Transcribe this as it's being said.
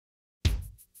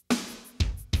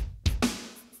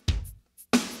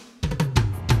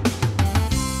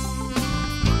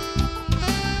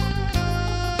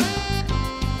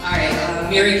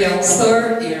Mary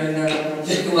Gelsthor,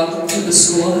 and welcome to the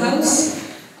schoolhouse.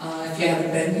 If you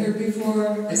haven't been here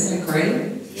before, isn't it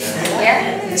great?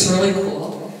 Yeah. It's really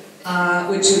cool.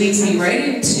 Which leads me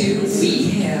right into,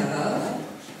 we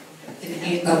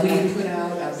put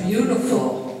out a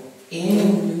beautiful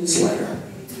annual newsletter.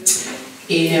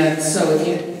 And so if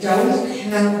you don't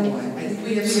have one, I think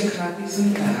we have some copies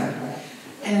in the back.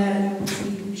 And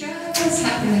we just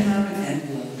happen to have an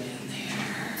envelope in there.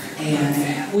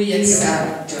 And we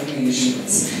accept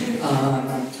donations.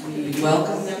 We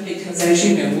welcome them because, as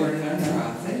you know, we're a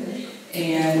nonprofit.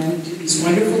 And we do these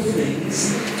wonderful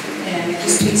things. And it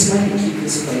just takes money to keep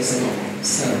this place going.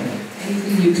 So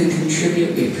anything you can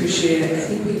contribute, we appreciate it. I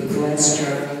think we have a glass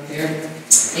jar out there.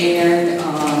 And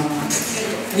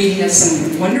we have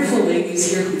some wonderful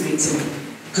ladies here who made some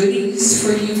goodies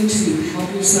for you to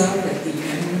help yourself at the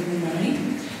end of the night.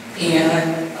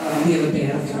 And we have a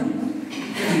bathroom.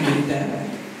 You need that.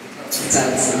 It's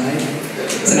outside.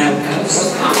 It's an outhouse.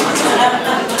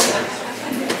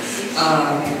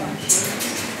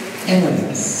 And what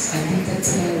else? I think that's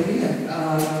about it.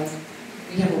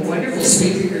 We have a wonderful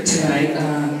speaker here tonight.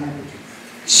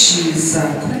 She's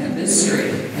quite a mystery.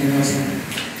 I know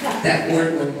that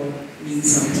word will mean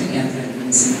something, and that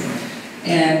means something.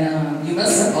 And you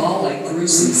must have all like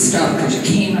gruesome stuff because you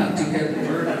came out to hear the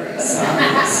murder.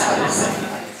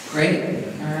 Great.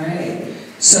 All right.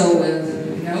 So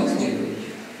with no ado,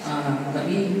 let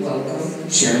me welcome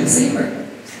Sharon Seaver.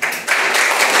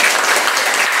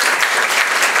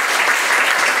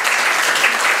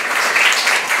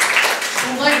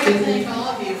 I'd like to thank all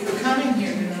of you for coming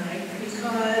here tonight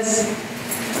because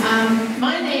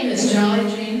my name is Jolly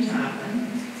Jane Toppin.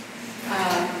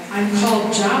 I'm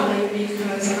called Jolly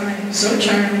because I'm so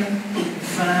charming and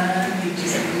fun. You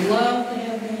just love to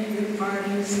have me at your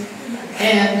parties.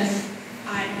 And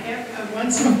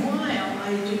once in a while,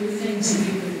 I do things that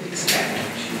you wouldn't expect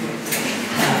you would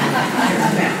hear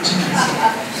about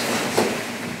tonight.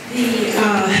 The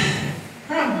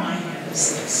problem I have is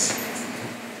this,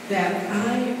 that I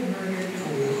murdered a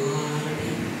lot of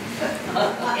people.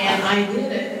 And I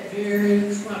did it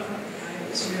very cleverly. I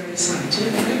was very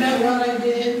scientific about what I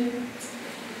did.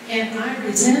 And I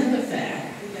resent the fact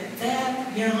that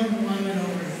that young woman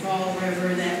over in Fall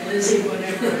River, that Lizzie,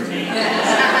 whatever her name is,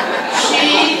 she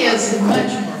is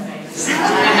much more famous than I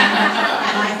am.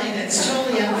 And I think that's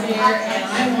totally unfair, and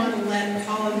I want to let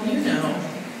all of you know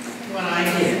what I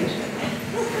did.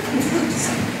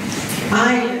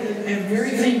 I am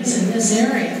very famous in this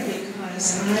area because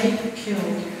I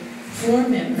killed 4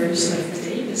 members of the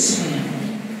Davis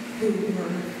family who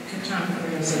were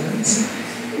Cataumet residents,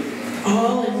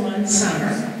 all in one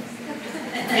summer,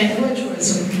 and which was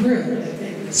a really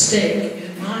big mistake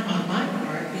on my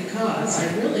part because I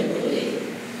really believe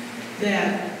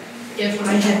that if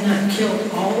I had not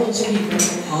killed all those people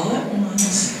all at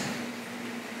once,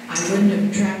 I wouldn't have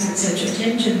attracted such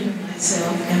attention to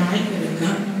myself, and I could have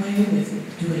gotten away with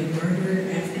doing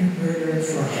murder after murder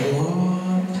for a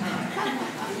long time.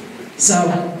 So,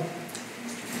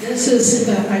 this is,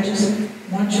 I just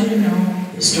want you to know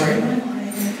the story of my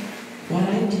life, what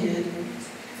I did.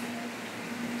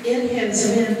 It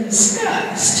has been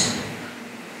discussed.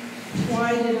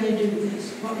 Why did I do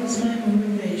this? What was my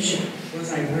motivation?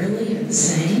 Was I really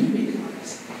insane?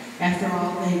 Because, after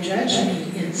all, they judged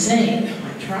me insane at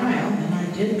my trial, and I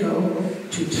did go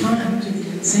to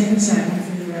the insane asylum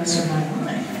for the rest of my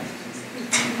life.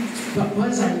 But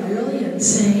was I really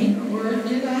insane, or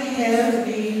did I have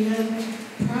a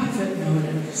profit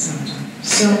motive sometimes?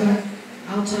 So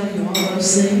I'll tell you all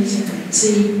those things and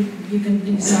see, you can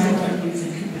decide what you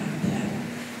think about that.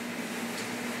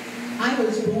 I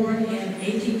was born in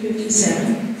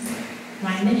 1857.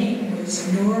 My name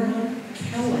was Nora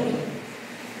Kelly.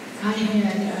 I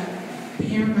had,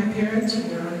 my parents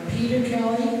were Peter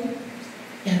Kelly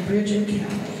and Bridget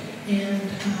Kelly. And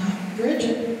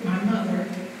Bridget, my mother,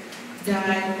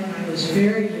 died when I was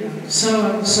very young. So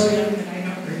I was so young that I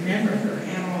don't remember her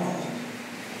at all.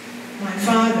 My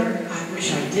father, I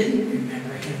wish I didn't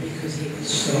remember him because he was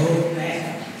so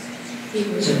bad. He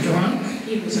was a drunk,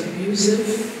 he was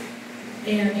abusive,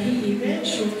 and he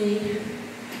eventually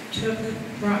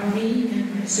brought me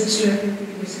and my sister,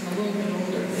 who was a little bit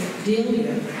older,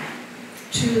 Delia,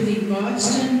 to the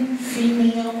Boston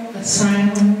Female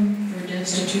Asylum for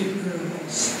Destitute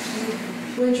Girls,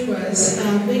 which was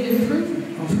a big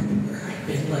improvement over where I'd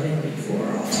been living before,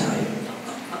 I'll tell you.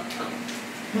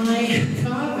 My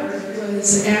father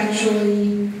was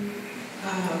actually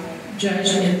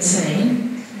judged insane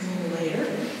a little later,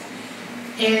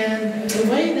 and the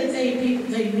way that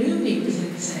they knew he was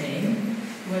insane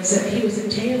was that he was a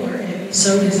tailor and he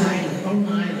sewed his own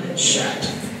eyelid. is shut.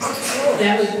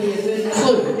 That would be a good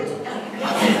clue.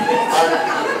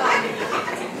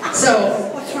 So,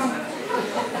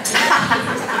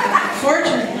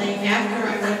 fortunately, after I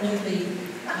went to the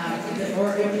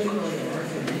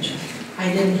orphanage,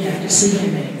 I didn't have to see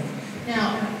him anymore.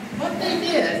 Now, what they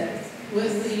did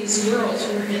with these girls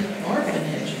who were in the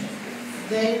orphanage,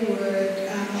 they would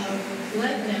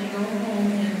let them go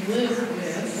home and live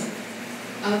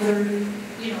with other,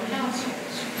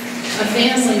 households. A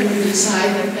family would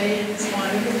decide that they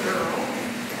wanted a girl,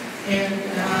 and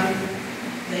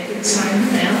they could sign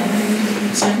them out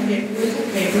and sign legal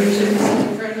papers. It was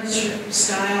an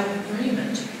apprenticeship-style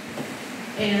agreement.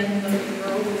 And the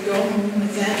girl would go home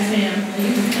with that family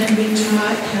and be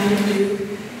taught how to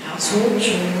do household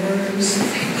chores,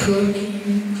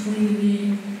 cooking,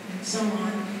 cleaning, and so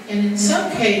on. And in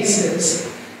some cases,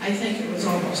 I think it was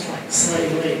almost like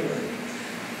slave labor.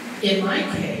 In my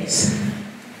case,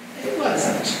 it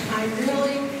wasn't. I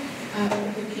really,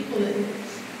 the people that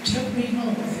took me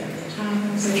home with them, the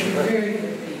Thomas, they were very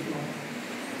good people.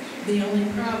 The only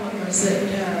problem was that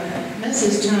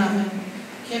Mrs. Thomas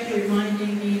kept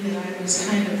reminding me that I was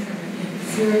kind of from an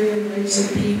inferior race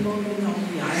of people,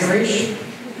 the Irish.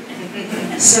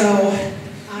 So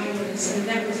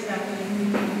that was about the only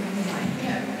problem I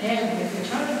had. And with the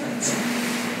Thomas,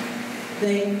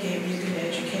 they gave me a good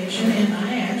education, and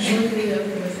I actually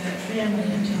lived with that family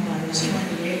until I was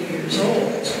 28 years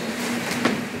old.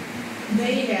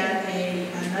 They had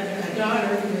a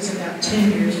daughter who was about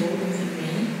 10 years older than me,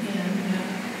 and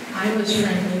I was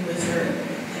friendly with her at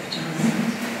that time.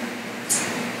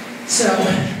 So,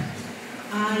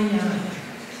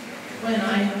 when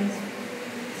I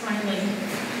finally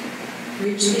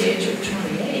reached the age of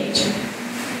 28,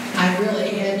 I really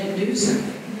had to do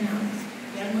something. Now,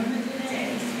 young women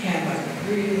today have a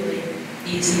really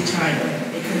easy time of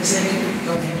it because they can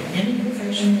go into any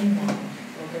profession they want.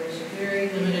 Well, there's a very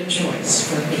limited choice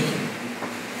for me.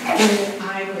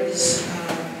 I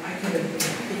could have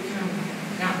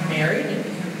gotten married and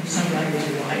become somebody's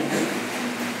wife,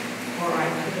 or I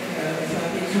could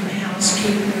have become a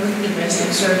housekeeper,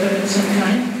 domestic servant of some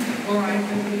kind, or I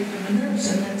could have become a nurse,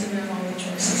 and that's about all the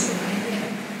choices that I had.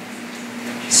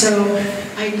 So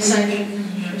I decided to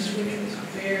become a nurse, which was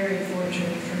very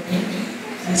fortunate for me,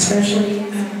 especially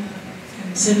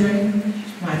considering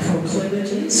my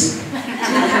proclivities,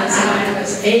 because I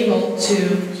was able to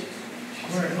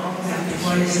learn all about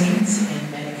poisons and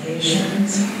medications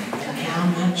and how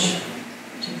much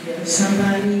to give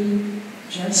somebody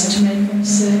just to make them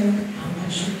sick, how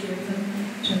much to give them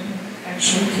to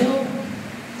actually kill them.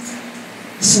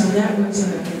 So that was,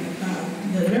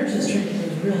 the nurse's training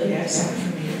was really excellent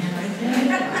for me, and I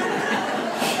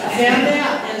found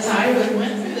out as I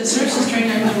went through this nurse's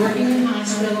training, I was working in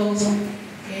hospitals,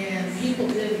 and people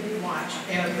didn't watch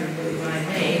every move I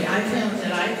made. I found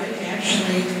that I could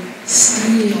actually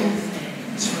steal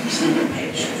things from some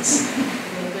patients,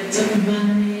 little bits of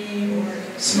money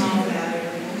or small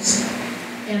valuables.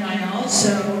 And I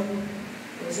also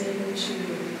was able to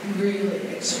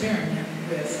really experiment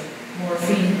with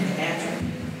morphine and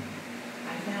atropine.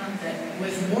 I found that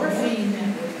with morphine, that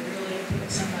would really put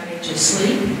somebody to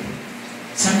sleep,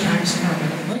 sometimes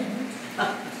permanently.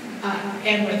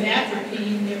 And with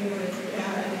atropine, it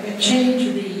would change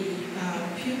the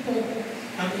pupil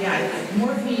of the eye.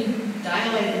 Morphine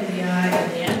dilated the eye,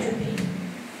 and the atropine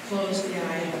closed the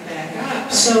eye back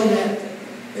up, so that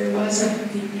there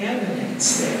wasn't the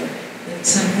evidence there that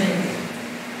something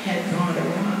had gone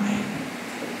awry.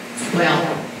 Well,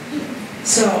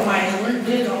 so I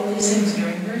did all these things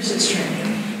during nurses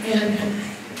training, and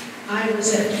I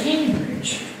was at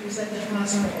Cambridge. I was at the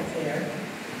hospital there,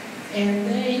 and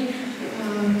they,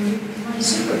 my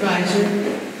supervisor,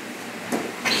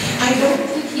 I don't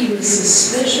think he was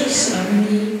suspicious of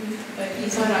me, but he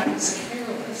thought I was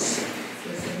careless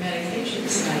with the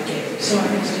medications that I gave, so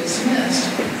I was dismissed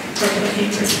from the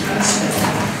Cambridge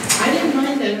hospital. I didn't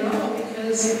mind that at all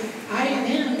because I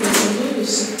then was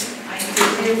loose. I was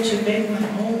able to make my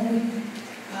own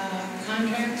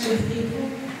contracts with people,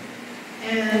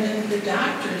 and the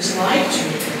doctors liked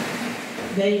me.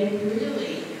 They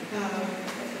really,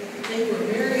 they were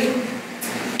very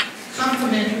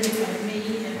complimentary of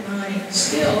me and my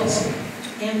skills,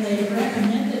 and they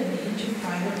recommended me to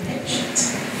private patients.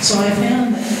 So I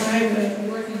found that private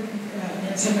working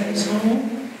in somebody's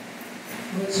home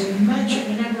was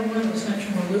number one, was much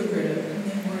more lucrative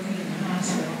than working in the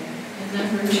hospital. And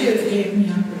number two, it gave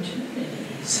me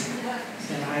opportunities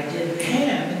that I didn't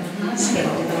have in the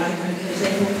hospital that I could, because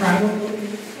they were probably,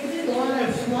 they did a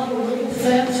lot of little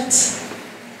thefts.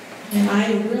 And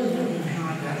I really don't know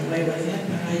how I got away with it,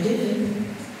 but I did.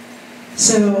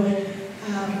 So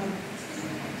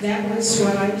that was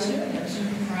what I was doing. I was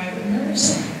doing private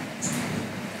nursing.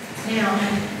 Now,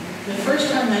 the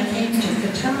first time I came to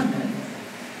Cataumet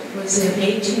was in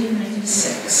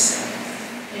 1896.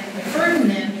 And the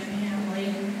Ferdinand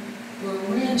family were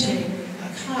renting a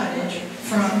cottage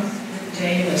from the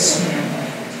Davis family.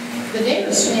 The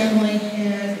Davis family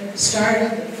had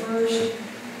started the first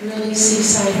really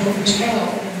seaside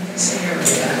hotel in this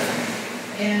area.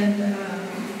 And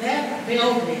that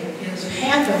building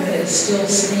half of it is still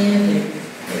standing.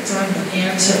 It's on the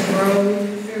Ansett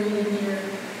Road, fairly near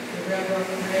the railroad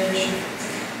bridge.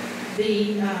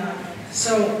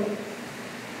 So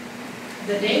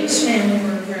the Davis family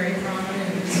were very prominent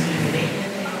in the community,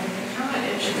 and they owned the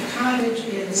cottage. The cottage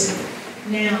is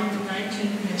now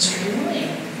 19 Mystery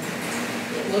Lane.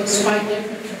 It looks quite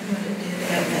different from what it did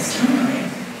at that time,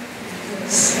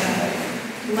 because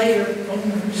later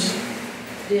owners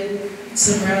did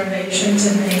some renovations,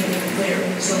 and there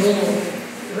was a little,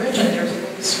 originally there was a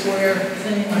little square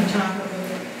thing on top of a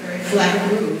very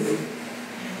flat roof.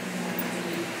 And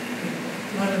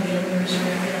one of the owners, I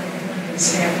don't know when this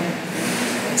happened,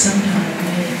 but sometime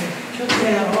they took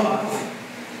that off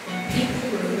and peaked the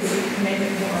roof, made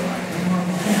it more like a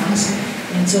normal house,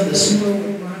 and so the snow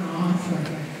would run off, or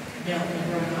melt and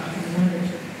run off in the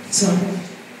winter. So,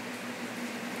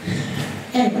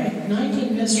 anyway,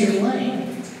 19 Mystery Lane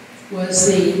was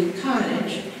the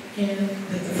cottage and that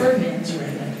the Ferdinands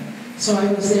rented. So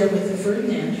I was there with the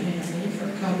Ferdinand family for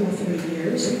a couple of 3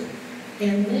 years.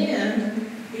 And then,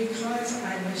 because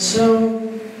I was so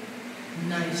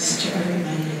nice to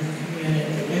everybody in the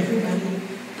community, everybody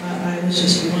thought I was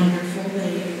just wonderful.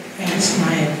 They asked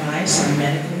my advice on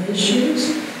medical issues.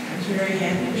 I was very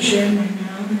happy to share my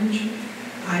knowledge.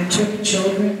 I took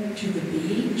children to the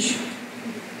beach,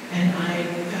 and I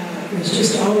was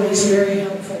just always a very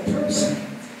helpful person.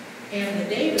 And the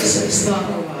Davises thought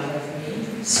a lot of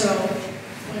me. So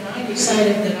when I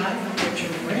decided that I wanted to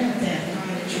rent that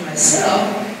cottage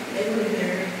myself, they were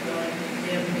very willing to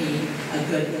give me a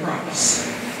good price.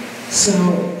 So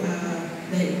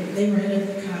they rented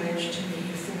the cottage to me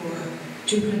for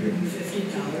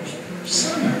 $250 per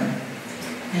summer.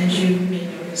 As you may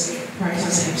notice, the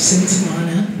prices have since gone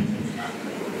up.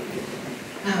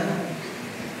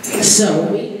 So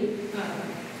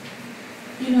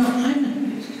I'm not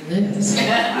used to this.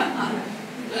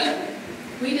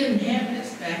 We didn't have this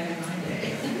back in my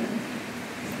day.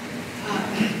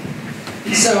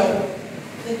 So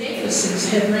the Davises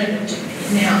had rented to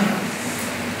me. Now,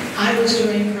 I was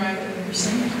doing private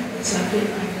nursing. I was up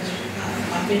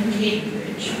in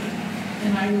Cambridge,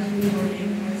 and I was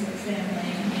boarding with a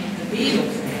family named the Beadle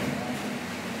family.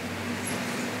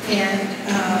 And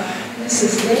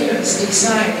Mrs. Davis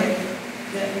decided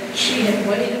that she had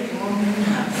waited long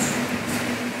enough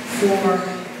for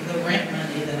the rent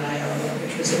money that I owed,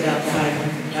 which was about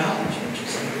 $500, which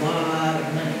is a lot of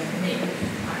money for me.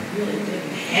 I really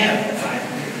didn't have the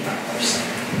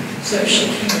 $500. So she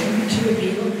came to the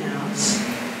Beadle house,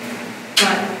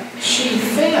 but she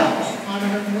fell on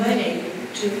her way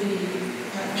to the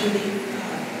train.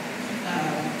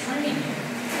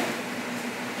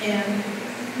 And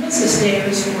Mrs.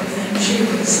 Davis, poor thing, she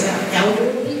was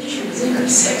elderly. She was in her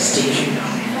 60s, you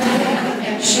know.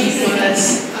 And she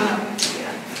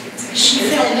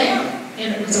fell down. And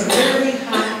it was a very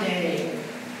hot day.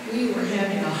 We were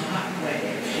having a hot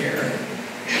wave here.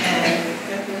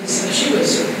 And she was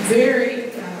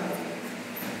very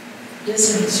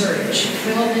disconcerted. She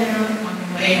fell down on the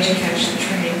way to catch the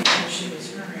train because she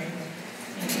was hurrying.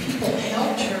 And people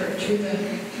helped her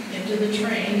into the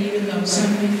train, even though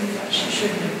some people thought she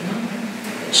shouldn't have gone.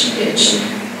 But she did. She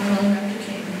went on up to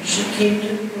Cambridge. She came to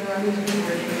where I was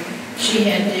boarding. She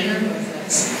had dinner with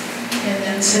us, and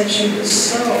then said she was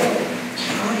so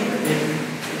tired and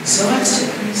exhausted.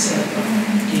 I said, "Oh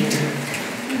dear,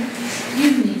 you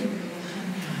need a little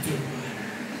honey water."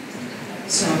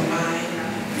 So I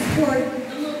poured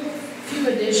few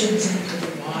additions into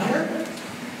the water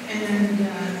and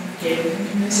gave them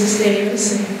to Mrs. Davis,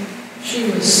 and she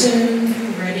was soon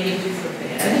ready for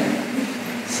bed.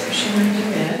 So she went to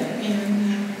bed,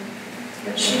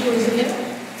 but she was ill.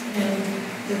 And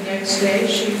the next day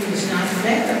she was not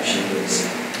better. She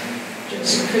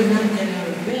just could not get out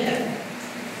of bed.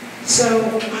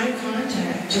 So I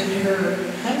contacted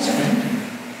her husband,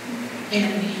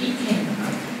 and he came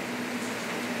up,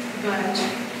 but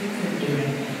he couldn't do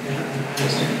anything about it. I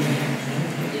was doing no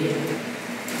idea.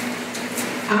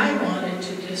 I wanted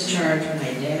to discharge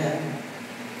my debt,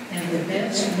 and the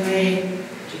best way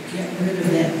to get rid of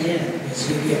that debt was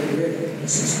to get rid of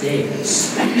Mrs. Davis.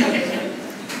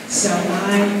 So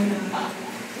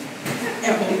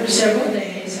over several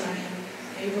days, I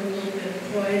gave her a little bit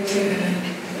of poison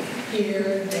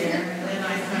here and there, and then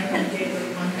I finally gave her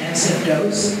one massive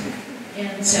dose,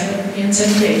 and in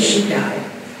 7 days she died.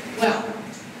 Well,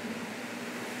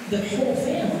 the whole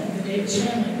family, the Davis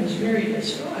family, was very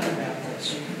distraught about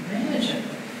this, you can imagine.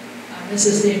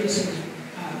 Mrs. Davis was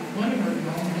one of her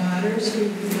own daughters who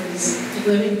was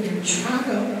living in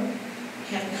Chicago,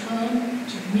 had come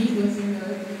to meet with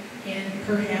her and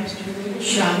perhaps do a little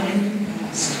shopping in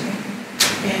Boston.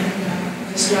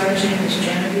 And this daughter's name was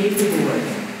Genevieve Bourne.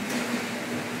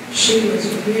 She was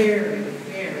very,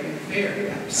 very, very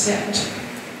upset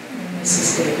when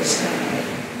Mrs. Davis died.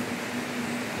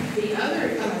 The other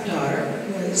daughter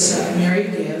was Mary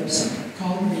Gibbs,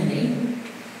 called Minnie.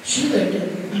 She lived in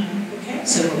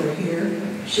Pocasset over here.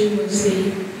 She was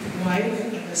the wife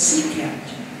of a sea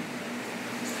captain.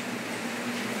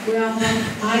 Well,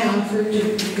 I offered to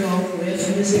go with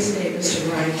Mrs. Davis to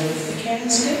ride with the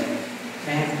casket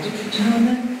back to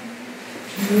Cataumet,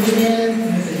 to move in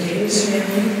with the Davis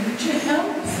family to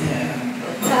help them.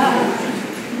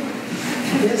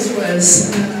 This was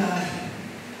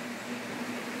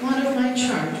one of my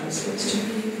charges, was to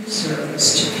be of service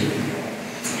to people.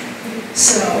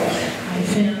 So I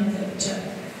found that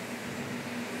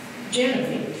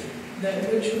Genevieve,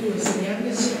 which was the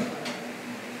youngest daughter,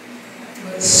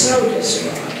 was so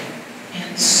distraught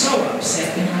and so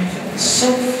upset, and I felt so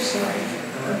sorry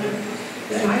for her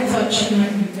that I thought she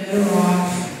might be better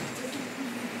off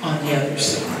on the other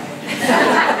side.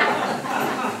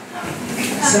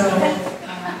 So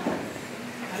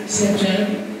I said,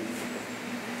 Genevieve,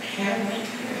 have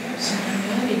some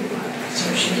money. So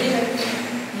she did,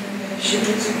 and she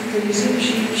was pretty soon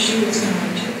she was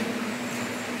going to.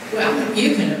 Well,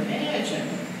 you can imagine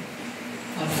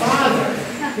a father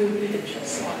who had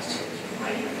just lost his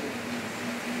wife,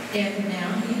 and now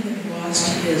he had lost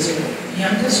his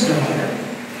youngest daughter,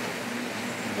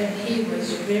 and he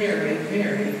was very,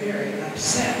 very, very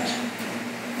upset.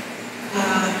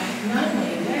 Not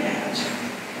only that,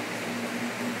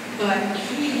 but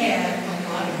he had a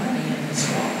lot of money in his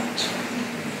wallet,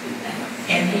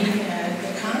 and he had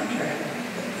the contract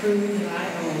that proved that I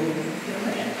owed the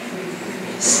rent for the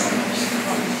previous summers.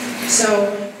 So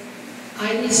I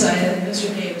decided Mr.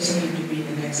 Davis needed to be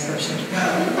the next person to go.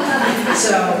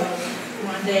 So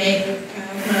one day,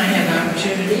 when I had an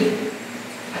opportunity,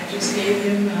 I just gave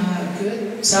him a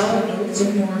good solid dose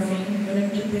of morphine, put him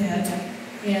to bed,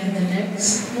 and the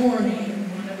next morning,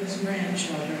 one of his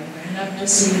grandchildren ran up to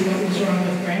see what was wrong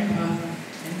with Grandpa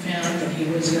and found that he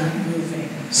was not moving.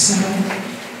 So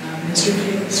Mr.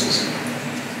 Davis was gone.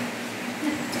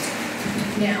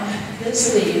 Now,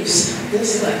 this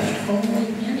left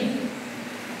only Minnie,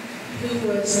 who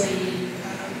was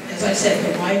as I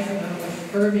said, the wife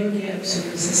of Irving Gibbs,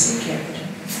 who was the sea captain.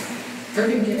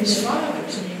 Irving Gibbs'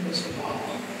 father's name was Paul.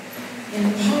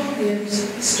 And Paul Gibbs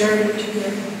started to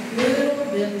get a little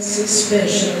bit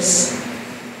suspicious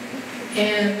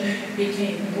and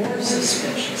became more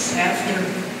suspicious after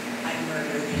I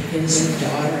murdered his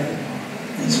daughter-in-law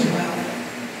as well.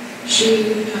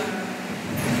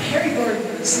 Harry Gordon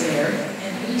was there,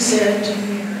 and he said to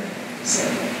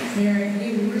Mary,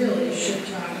 you really should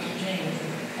talk to Jane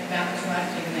about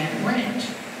collecting that rent.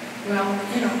 Well, I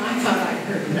thought I'd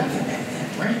heard enough about that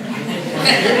rent. I didn't want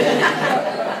to hear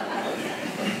that.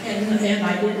 And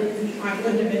I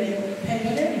wouldn't have been able to pay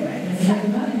it anyway. I didn't have the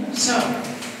money. So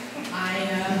I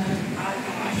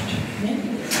offered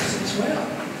Minnie this as well.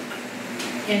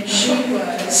 And she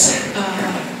was,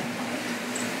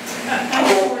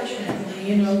 unfortunately,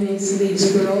 these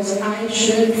girls, I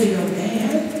should feel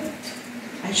bad.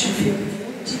 I should feel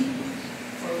guilty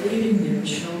for leaving their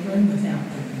children without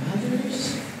their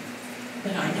mothers.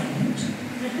 But I don't.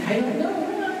 I don't know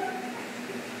why.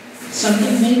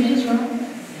 Something maybe is wrong.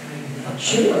 I'm not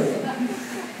sure.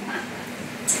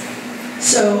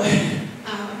 So,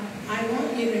 I want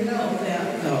you to know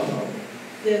that, though,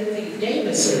 that the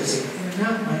Davises were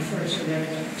not my first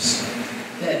victims.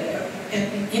 That,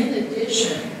 and in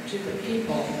addition to the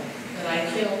people that I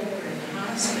killed who were in the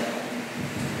hospital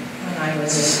when I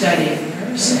was studying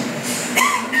nursing,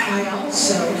 I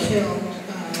also killed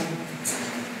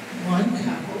one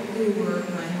couple who were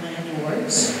my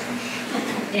landlords,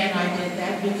 and I did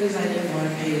that because I didn't want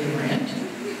to pay the rent.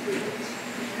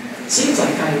 It seems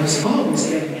like I was always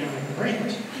getting out of the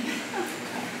rent.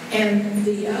 And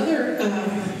the other,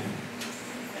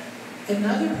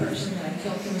 another person that I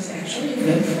killed was actually a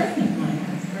good friend of mine.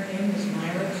 Her name was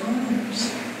Myra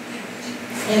Connors.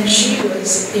 And she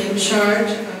was in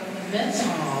charge of the mess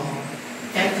hall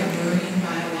at the Marine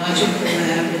Biological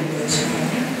Lab in Woods Hole.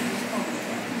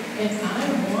 And I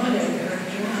wanted her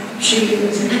job She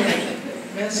was in the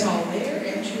mess hall there,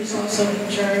 and she was also in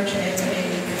charge of a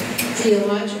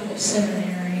theological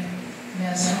seminary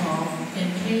mess hall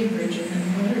in Cambridge and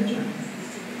Watertown.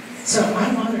 So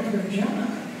I wanted her job.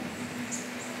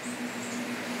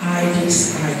 I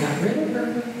got rid of her,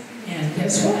 and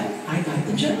guess what? I got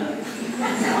the job.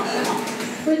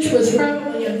 Which was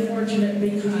probably unfortunate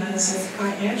because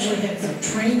I actually had no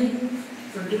training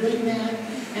for doing that,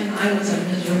 and I was a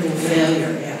miserable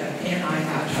failure at it, and I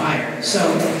got fired. So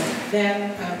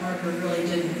that Barbara really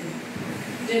didn't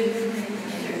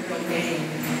real gain.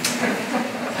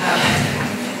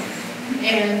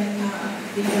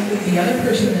 The other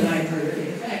person that I murdered,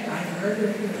 in fact, I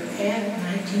murdered her at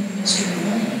 19 Mr.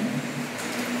 Lane.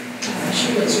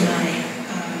 She was my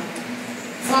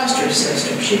foster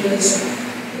sister. She was the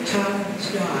Cataumet's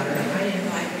daughter. I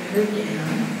invited her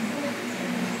down.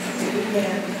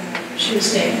 And she was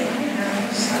staying in my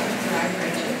house that I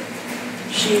rented.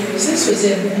 This was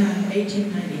in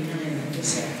 1899 that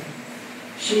this happened.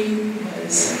 She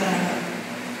was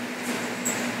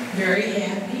very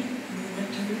happy. We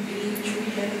went to the beach, we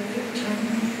had a good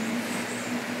time.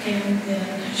 And then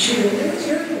it was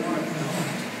very warm though.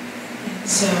 And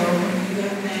so when we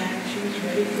got back, she was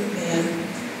ready for bed.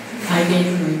 I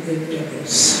gave her a good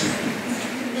dose.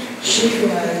 She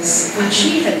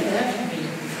had left me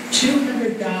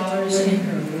 $200 in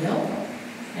her will,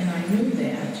 and I knew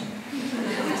that.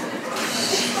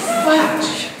 But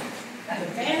the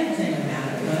bad thing about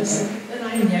it was that I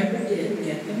never did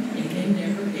get the money. They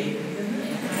never gave me the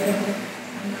money.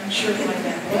 I'm not sure why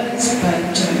that was, but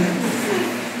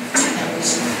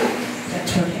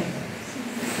that's what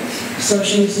happened. So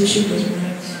she was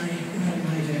one of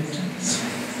my victims.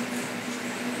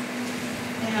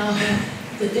 Now,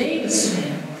 the Davis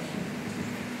family,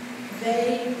 they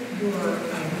were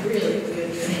a really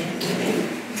good family.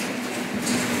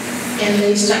 And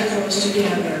they stuck close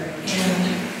together. And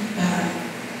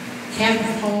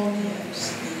Captain Paul Gibbs,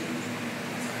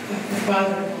 the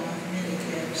father-in-law of Minnie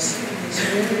Gibbs,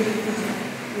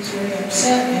 was very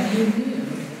upset, and he knew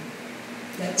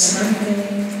that something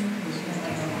was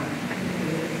going on. He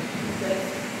knew that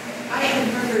I had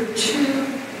murdered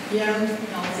 2 young,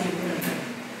 healthy women.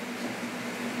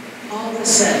 All of a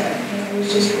sudden, it was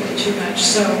just really too much.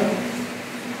 So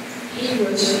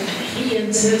he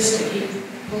insisted, he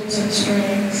pulled some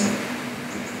strings,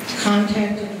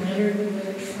 contacted Leonard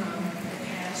Wood from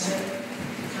Passett,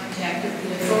 contacted the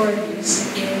authorities,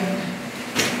 and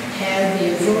had the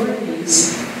authorities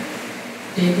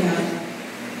dig up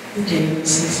the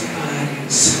Davises'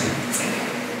 bodies.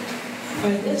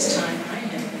 By this time, I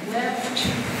had left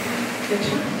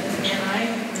Cataumet, and I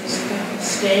was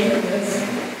staying with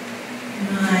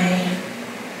my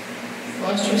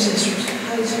foster sister's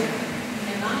husband.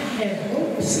 And I had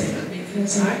hopes there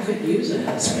because I could use a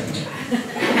husband.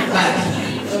 But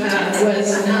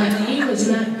he was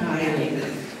not biting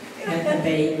at the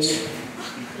bait.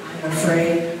 I'm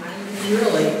afraid. I'm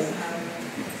really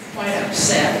quite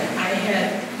upset. I had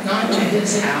gone to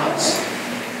his house.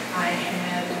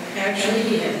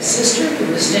 He had a sister who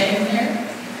was staying there.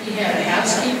 He had a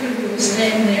housekeeper who was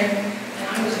staying there. And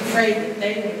I was afraid that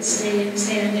they would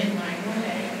stand in my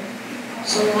way.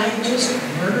 So I just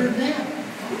murdered them.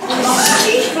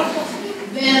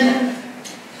 Then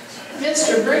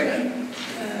Mr. Brigham,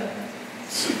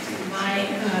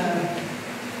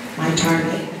 my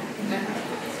target,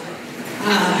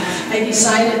 I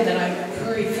decided that I would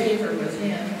curry favor with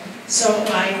him, so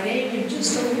I gave him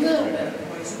just a little bit of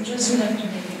poison, just enough to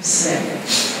make him sick.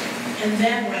 And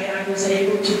that way I was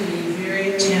able to be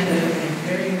very attentive and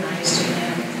very nice to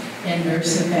him and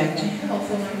nurse him back to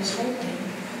health, and I was hoping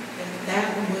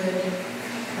that would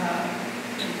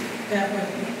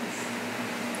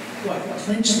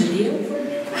clinch the deal for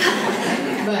me?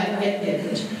 But it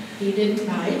didn't. He didn't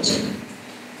bite.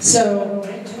 So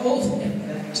I told him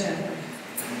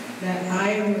that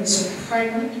I was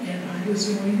pregnant and I was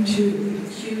going to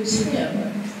accuse him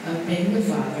of being the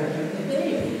father of the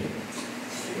baby.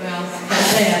 Well, at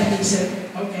that, he said,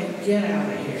 okay, get out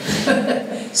of here.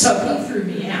 So he threw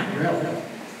me out, really.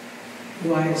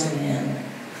 Wise man.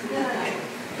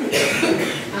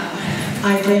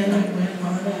 I went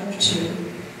on up to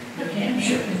New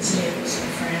Hampshire and stayed with some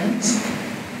friends.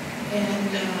 And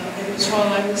it was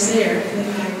while I was there that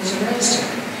I was arrested.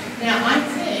 Now, I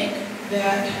think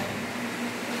that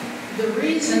the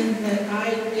reason that I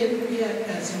didn't get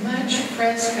as much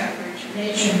press coverage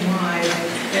nationwide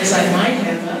as I might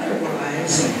have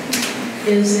otherwise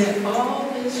is that all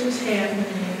this was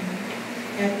happening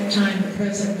at the time that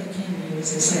President McKinley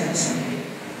was assassinated.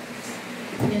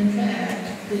 In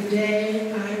fact, the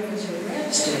day I was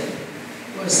arrested,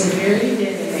 was the very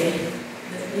day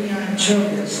that Leon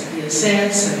Chovis, the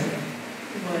assassin,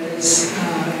 was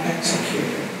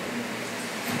executed.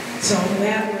 So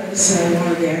that was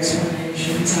one of the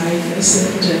explanations, I guess,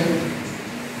 that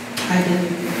I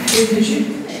didn't, because you'd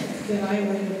think that I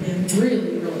would have been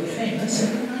really, really famous,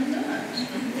 and I'm not.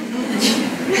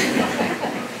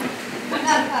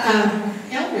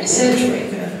 Ellery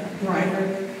Sedgwick, a writer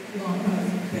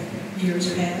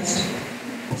years past,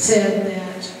 said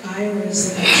that I was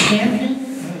a champion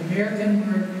of American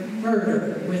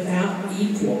murder without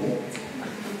equal.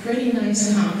 Pretty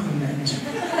nice compliment.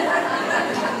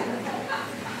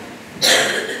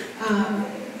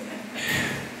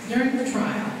 During the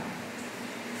trial,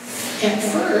 at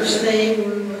first they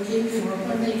were looking for,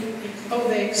 when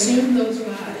they exhumed those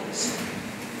bodies.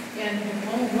 And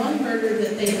one murder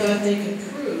that they thought they could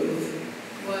prove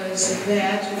was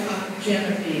that of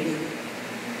Genevieve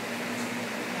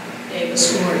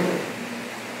Davis Gordon.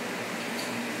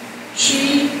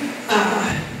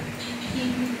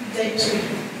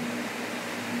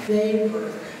 They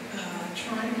were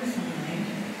trying to find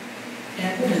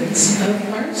evidence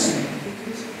of arsenic.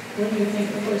 Because when you think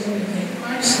of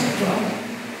arsenic, well,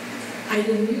 I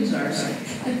didn't use arsenic.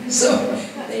 So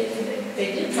they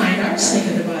did find arsenic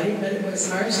in the body, but it was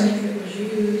arsenic that was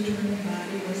used when the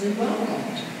body was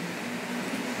embalmed.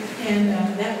 And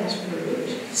that was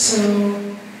proved. So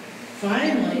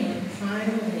finally, they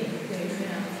found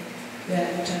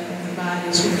that the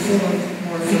bodies were full of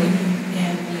morphine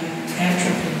and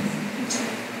atropine.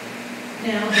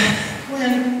 Now,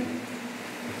 when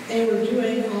they were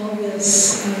doing all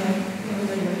this, when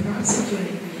they were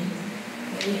prosecuting me,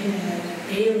 they had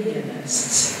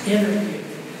alienists interviewed.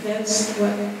 That's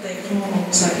what they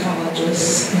called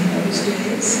psychologists in those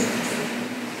days.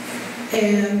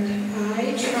 And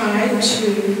I tried to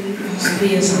be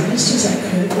as honest as I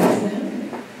could with them.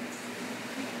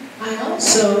 I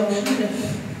also kind of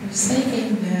was thinking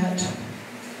that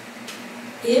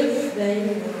if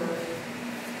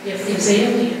these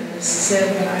alienists said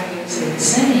that I was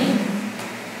insane,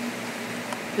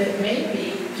 that maybe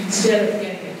instead of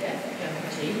getting a death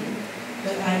penalty,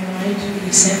 that I might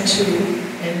be sent to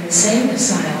an insane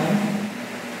asylum,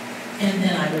 and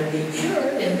then I would be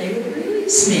cured and they would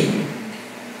release me.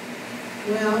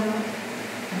 Well,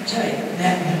 I'll tell you,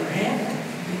 that never happened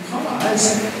because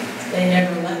they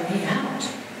never let me out.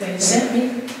 They sent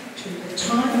me to the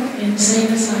Taunton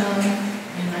Insane Asylum,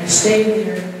 and I stayed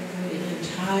there for the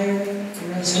entire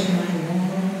rest of my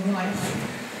long life.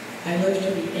 I lived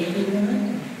to be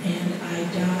 81, and I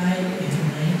died in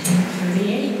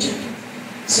 1938.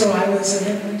 So I was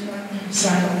in the Taunton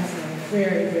Asylum for a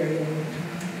very, very long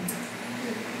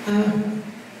time.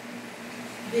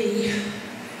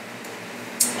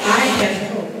 I had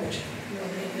hoped,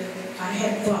 really, that I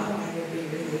had thought I would be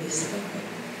released by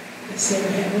the state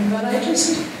of heaven, but I just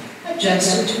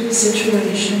adjusted to the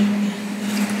situation and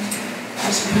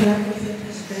just put up with it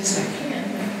as best I can.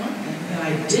 And one thing that I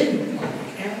didn't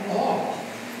like at all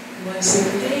was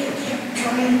that they kept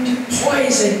trying to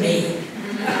poison me.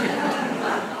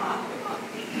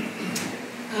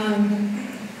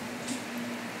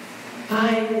 I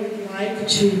would like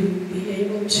to be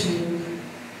able to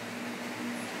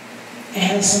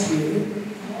ask you,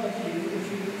 all of you, if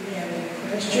you have any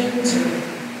questions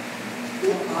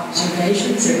or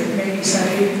observations, or maybe some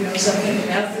of you know something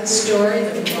about this story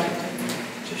that would like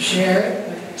to share it,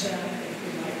 but if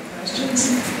you like questions.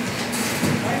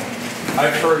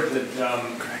 I've heard that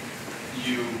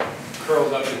you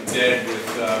curled up in bed with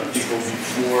people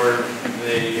before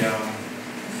they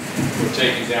were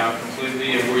taken down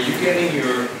completely, and were you getting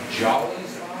your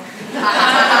jollies on?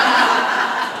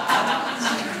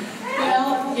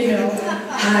 Well, you know,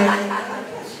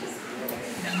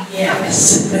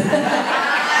 yes.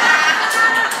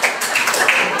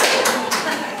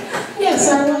 Yes,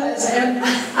 I was, and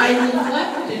I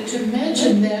neglected to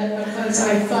mention that because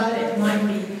I thought it might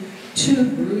be too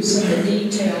gruesome a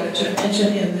detail to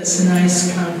mention in this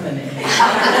nice company.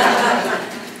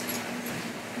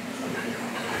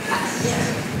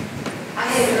 I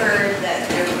had heard that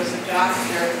there was a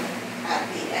doctor at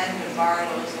the end of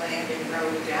Barlow's Landing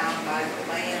Road down by the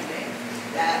landing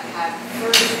that had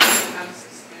first become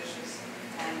suspicious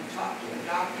and talked to a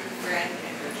doctor friend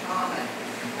in Cataumet,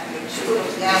 and the two of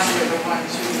them were the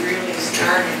ones who really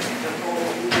started the whole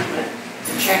movement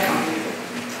to check on you.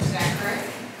 Is that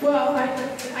correct? Well,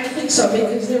 I think so,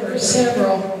 because there were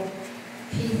several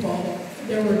people.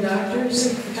 There were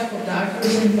doctors, a couple of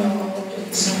doctors involved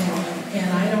and so on, and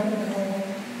I don't know.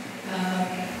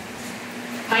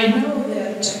 I know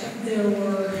that there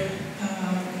were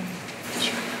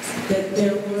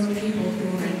people who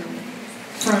were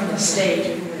from the state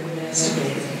who were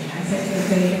investigating. I think that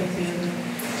they have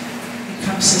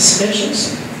become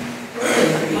suspicious.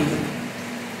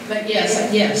 But yes,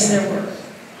 there were.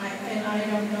 And I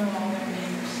don't know all their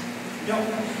names.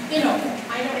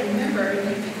 I don't remember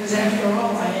everything because after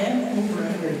all, I am over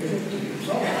 150 years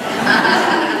old.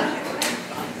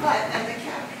 But, and the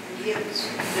captain gives,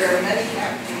 there are many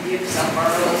captain gives on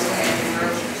Barlow's Landing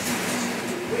Road.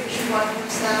 Which one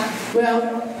was that? Well,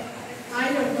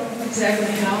 I don't know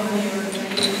exactly how they were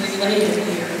related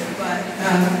here, but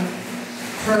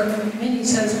her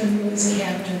Minnie's husband was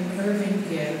Captain Irving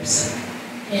Gibbs,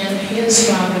 and his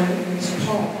father was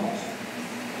Paul.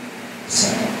 So,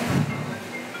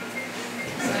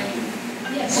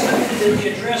 yes. Did the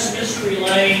address Mystery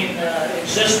Lane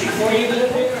exist before you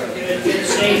lived there, or did it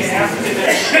stay after you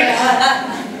lived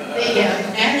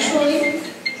there? Actually,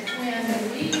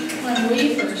 when we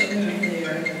first moved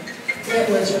there, it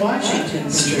was Washington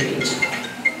Street.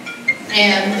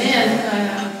 And then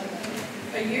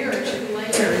a year or two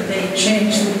later, they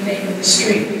changed the name of the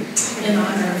street in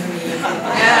honor of me.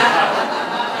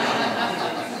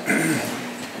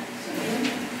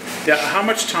 Yeah, how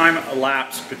much time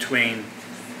elapsed between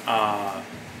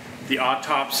the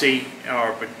autopsy,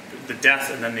 or the death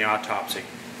and then the autopsy?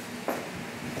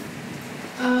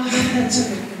 That's a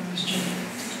good question.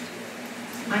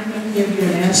 I'm going to give you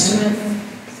an estimate.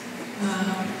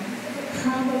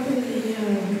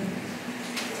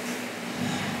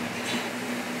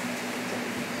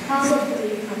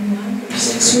 Probably a month or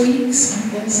 6 weeks, I'm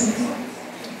guessing.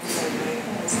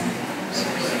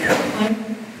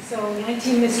 So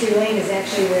 19 Mystery Lane is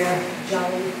actually where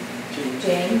Jolly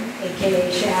Jane,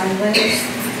 aka Sharon, lives.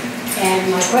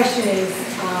 And my question is,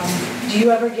 do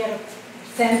you ever get a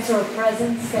sense or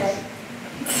presence that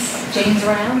Jane's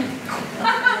around?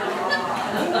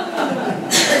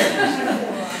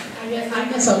 I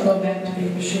guess I'll go back to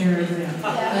being Sharon now.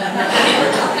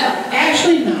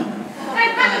 Actually, no.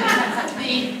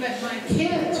 But my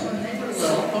kids, when they were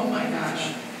little, oh my gosh.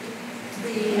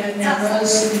 Now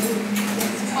those,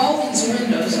 all these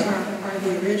windows are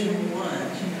the original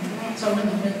ones, you know. So when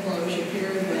the wind blows, you hear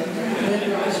the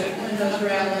windows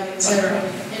rattling, etc.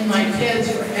 And my kids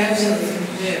were absolutely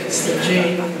convinced that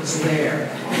Jane was there.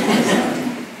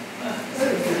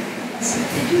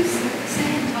 Did you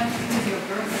stay in touch with your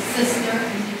birth sister,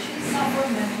 and did she suffer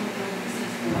mental illness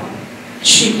as well?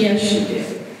 Yes, she did.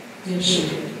 Yes, she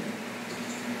did.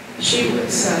 She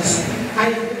was,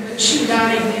 but she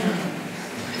died young.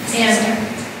 And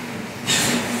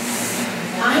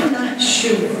I'm not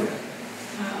sure.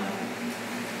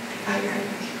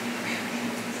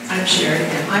 I'm sharing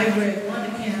it. I read one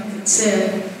account that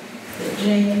said that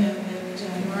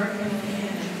Mark only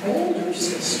had an older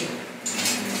sister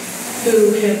who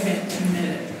had been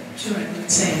committed to an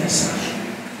insane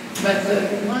asylum. But the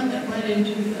one that went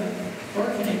into the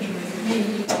orphanage with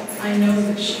me, I know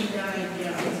that she died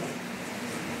young.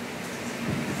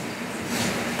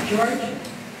 George?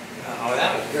 Oh,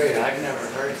 that was great. I've never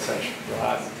heard such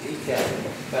broad detail.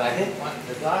 But I think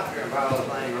the doctor in Barlow's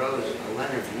Landing Road,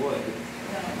 Leonard Wood,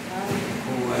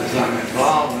 who was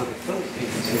involved with the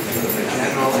Philippines, he was a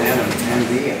general and an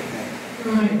MD, I think.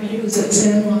 Right, he was at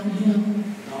San Juan Hill.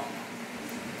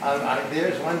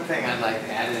 There's one thing I'd like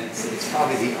to add, and it's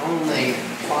probably the only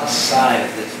plus side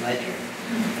of this ledger.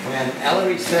 When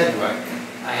Ellery Sedgwick,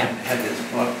 I haven't had this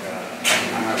book,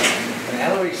 when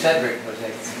Ellery Sedgwick was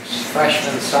a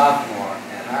freshman, sophomore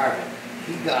at Harvard,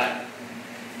 he got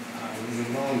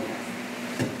pneumonia.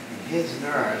 And his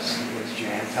nurse was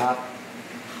Jan Top.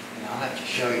 And I'll have to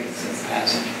show you this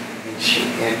passage.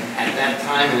 And at that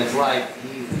time in his life,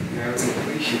 he was very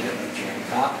appreciative of Jan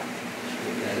Top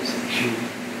because she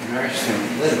nursed him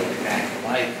literally back to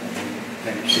life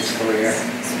and finished his career,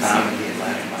 founded the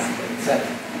Atlantic Market, etc.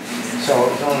 So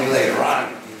it was only later on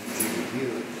he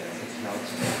reviewed his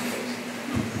notes in that case.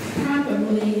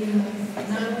 Probably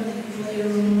not only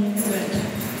later on, but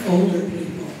older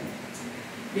people.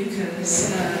 Because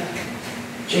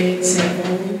Jane said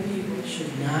older people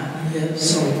should not live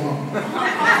so long.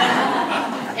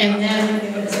 And then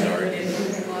it was a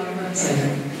lot of us.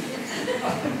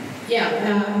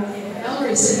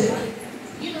 Ellery said,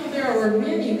 there were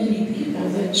many, many people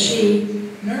that she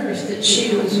nursed that she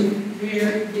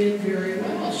did very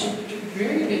well. She took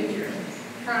very good care of.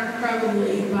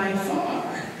 Probably by far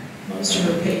most of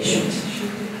her patients. She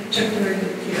took very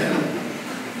good care of.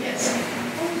 Yes.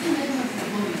 What was the name of the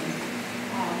woman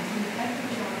who had the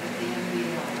job at the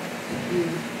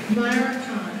MBL? Myra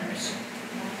Connors.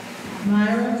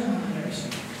 Myra Connors.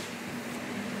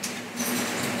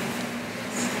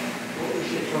 What was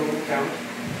your total count?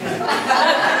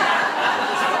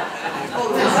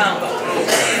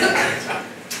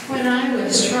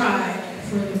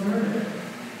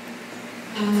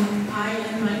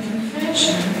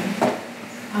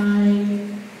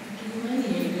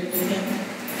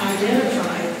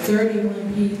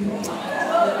 31 people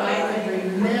that I could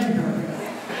remember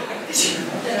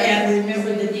and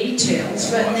remember the details.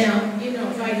 But now, you know,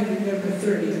 if I can remember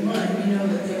 31, you know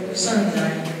that there were some that I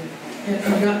had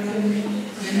forgotten.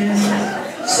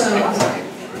 So,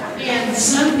 and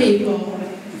some people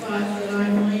thought that I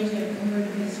might have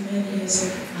murdered as many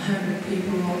as 100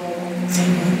 people all along the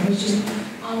way. It was just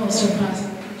almost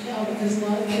impossible to tell because a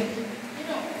lot of people, you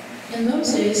know, in those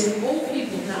days, old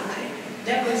people died.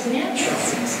 That was natural.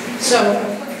 So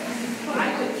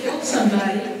I could kill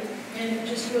somebody and it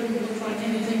just wouldn't look like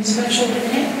anything special to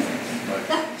him.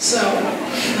 So,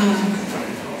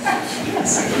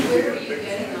 yes. Where were you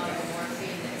getting all the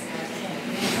morphine that's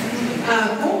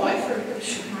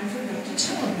I forgot to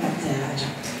tell about that.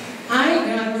 I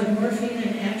got the morphine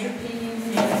and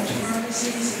atropine at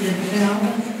pharmacies in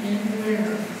Falmouth and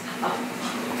Ware.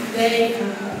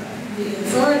 The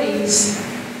authorities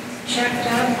checked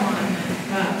up on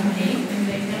me and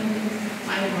they found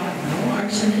I bought no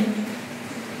arsenic,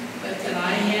 but that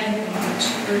I had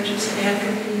purchased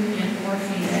atropine and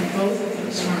morphine at both of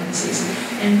those pharmacies,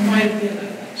 and quite a bit of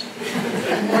it.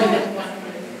 More than one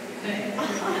would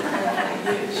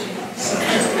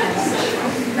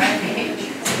think.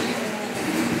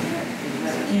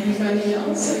 Anybody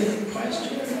else have a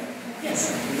question? Yes.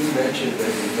 You mentioned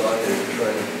that you thought they were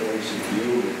trying to poison you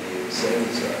with the insane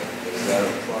side. Is that a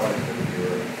product of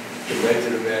your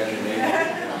demented imagination?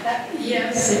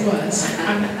 Yes, it was.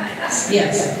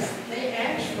 Yes. They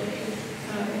actually,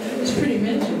 it was pretty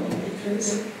miserable because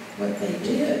what they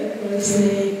did was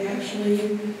they actually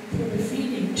put a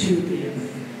feeding tube in.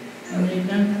 And they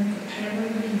done the powder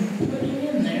and put it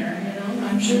in there, you know.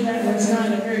 I'm sure that was not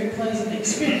a very pleasant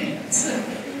experience.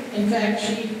 In fact,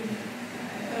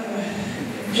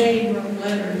 Jane wrote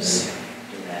letters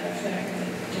to that effect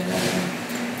that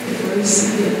it was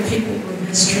that people were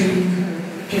mistreating her,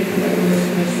 particularly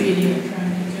with feeding and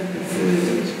trying to give her food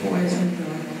that was poisoned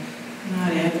or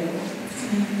not edible.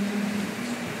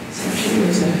 So she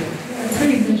was a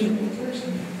pretty miserable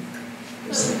person.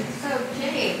 So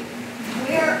Jane,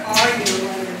 where are your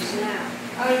letters now?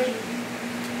 How did you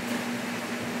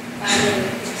find them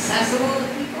accessible to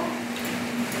people?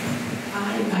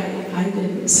 I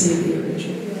didn't see the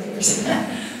original letters.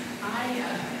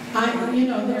 You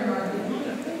know, there are a lot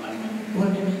of, I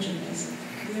want to mention this,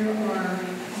 there are a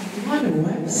lot of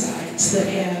websites that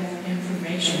have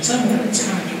information, some of it's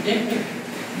contradictory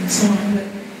and so on, but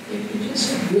if you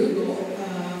just Google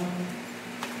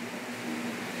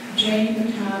Jane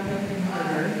Toppin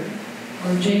murder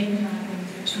or Jane Toppin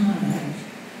Cataumet,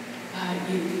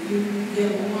 you get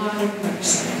a lot of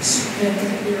websites. And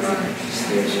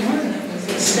there's one that was a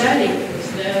study that was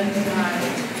done by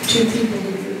two people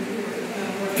who were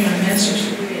working on a master's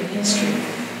degree in history. They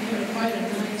had quite a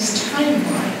nice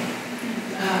timeline.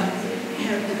 They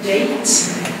have the dates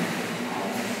on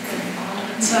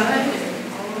one side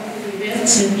and all of the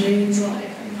events in Jane's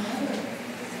life and mother.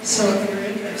 So if you're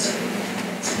interested in that,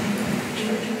 it's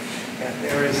Yeah,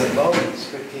 there is a boat in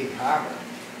Spitkeep Harbor.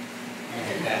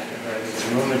 And after her, it's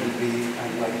rumored to be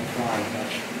like a flying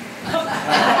vegetable.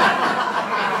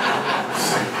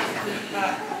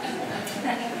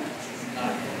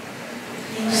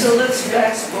 So let's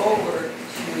fast forward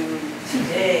to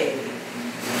today.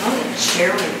 How the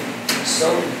Sharon is so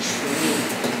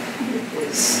intrigued with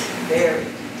this very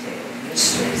detailed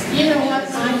mystery. You know what?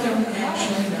 I don't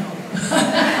actually know.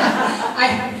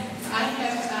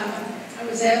 I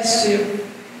was asked to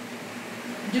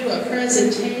do a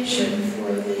presentation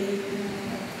for the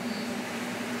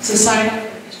Society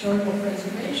for Historical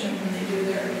Preservation when they do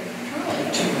their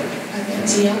trolley tour.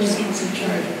 Nancy Ellis was in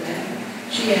charge of that.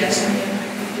 She asked me if I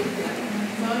could do that. And I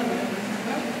thought about it. I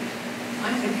thought, well,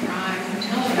 I could try, I can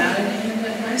tell about it.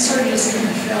 And I sort of just kind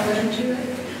of fell into it.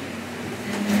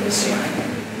 And it was fun. I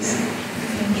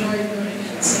enjoyed doing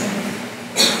it. So.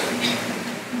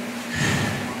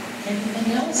 Anything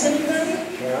else, anybody?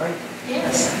 Sharon?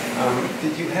 Yes.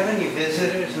 Did you have any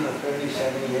visitors in the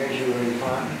 37 years you were in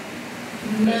Bourne?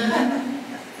 None,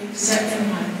 except for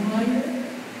my lawyer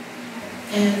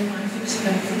and my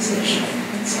physician.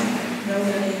 That's all.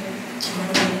 Nobody.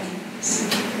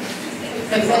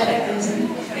 Pathetic, isn't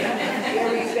it?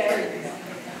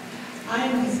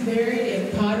 I'm buried in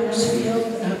Pottersfield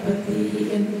up at the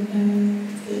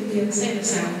insane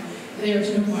asylum. There's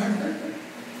no marker,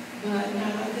 but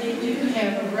they do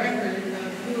have a record of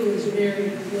who is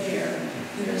buried where.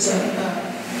 There's a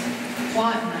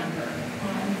plot number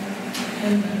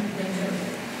in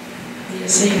the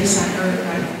insane asylum, or I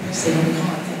guess they don't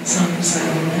call it the insane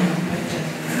asylum now, but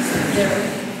there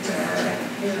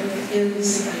is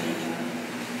a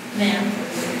map of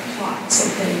the plots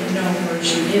that they know where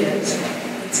she is.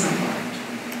 It's not marked.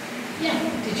 Yeah.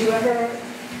 Did you ever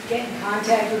get in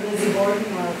contact with Lizzie Borden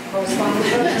or correspond with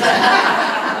her?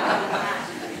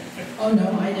 Oh,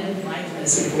 no, I didn't like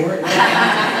Lizzie Borden.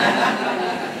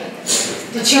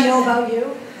 Did she know about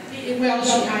you? Well, I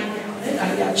doubt it.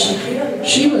 I doubt she cared.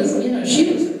 She was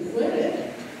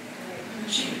acquitted.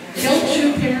 She killed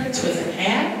two parents with an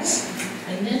axe,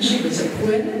 and then she was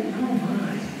acquitted. Oh,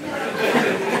 my.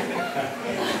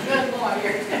 Good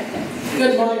lawyer.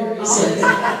 Good lawyer, he says.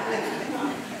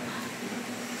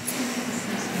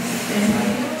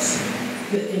 Anything else?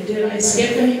 Did I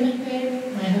skip anything,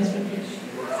 Dave? My husband here.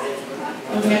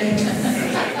 Okay.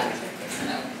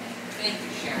 Thank you,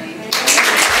 Sharon.